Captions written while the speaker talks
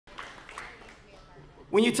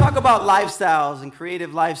When you talk about lifestyles and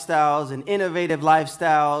creative lifestyles and innovative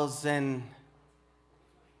lifestyles and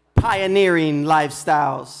pioneering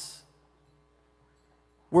lifestyles,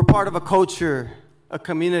 we're part of a culture, a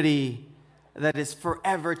community that is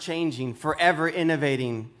forever changing, forever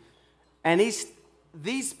innovating. And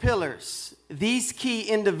these pillars, these key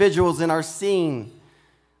individuals in our scene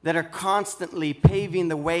that are constantly paving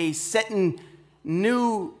the way, setting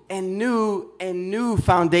new and new and new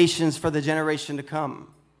foundations for the generation to come.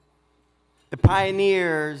 The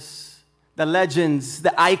pioneers, the legends,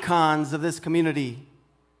 the icons of this community,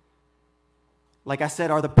 like I said,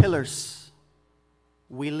 are the pillars.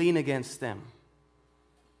 We lean against them.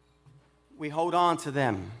 We hold on to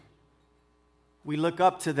them. We look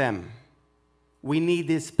up to them. We need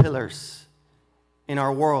these pillars in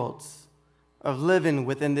our worlds of living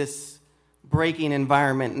within this breaking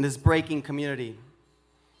environment, in this breaking community.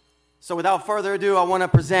 So without further ado, I want to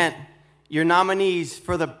present your nominees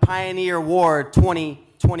for the Pioneer Award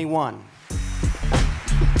 2021.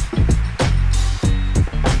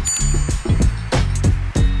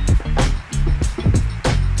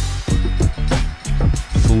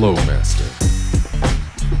 Flow Master.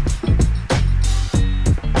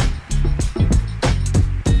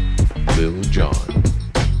 Lil Jon.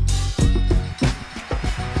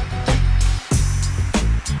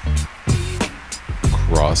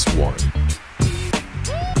 Cross One.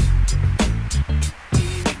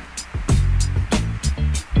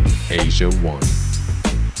 Asia One.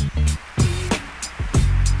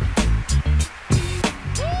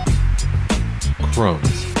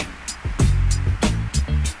 Crumbs.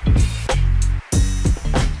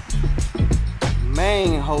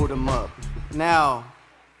 Man, hold 'em up. Now,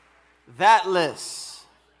 that list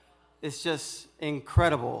is just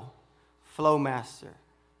incredible. Flow Master,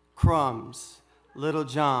 Crumbs, Lil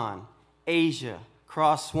Jon, Asia,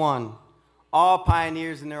 Cross One, all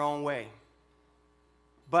pioneers in their own way.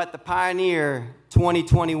 But the Pioneer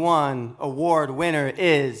 2021 award winner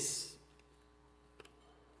is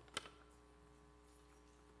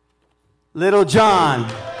Lil Jon.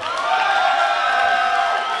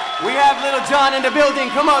 We have Lil Jon in the building.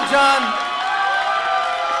 Come on, Jon.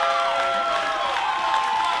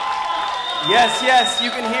 Yes, yes,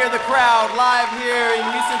 you can hear the crowd live here in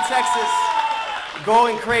Houston, Texas,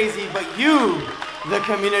 going crazy, but you, the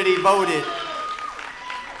community, voted.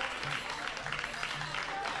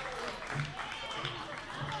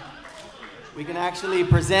 We can actually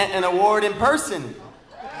present an award in person.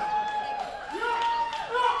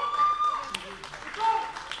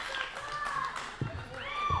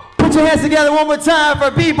 Put your hands together one more time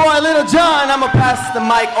for B-Boy Lil Jon. I'm gonna pass the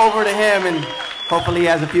mic over to him and hopefully he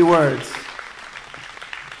has a few words.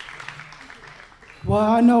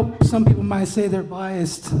 Well, I know some people might say they're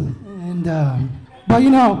biased, and but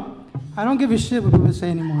you know, I don't give a shit what people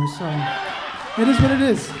say anymore, so it is what it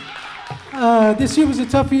is. This year was a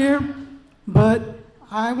tough year, but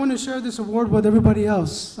I want to share this award with everybody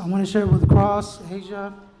else. I want to share it with Cross,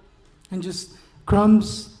 Asia, and just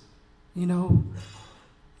Crumbs. You know,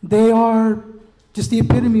 they are just the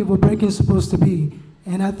epitome of what breaking is supposed to be.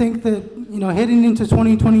 And I think that, you know, heading into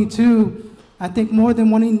 2022, I think more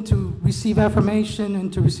than wanting to receive affirmation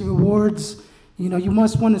and to receive awards, you know, you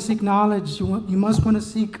must want to seek knowledge. You must want to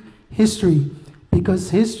seek history,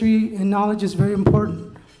 because history and knowledge is very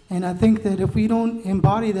important. And I think that if we don't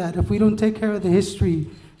embody that, if we don't take care of the history,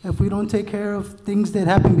 if we don't take care of things that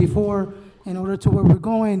happened before in order to where we're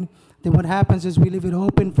going, then what happens is we leave it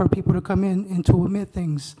open for people to come in and to omit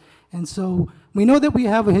things. And so we know that we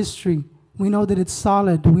have a history. We know that it's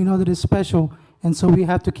solid. We know that it's special. And so we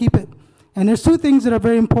have to keep it. And there's two things that are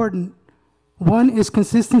very important. One is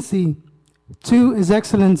consistency. Two is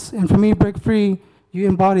excellence. And for me, Break Free, you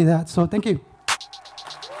embody that. So thank you.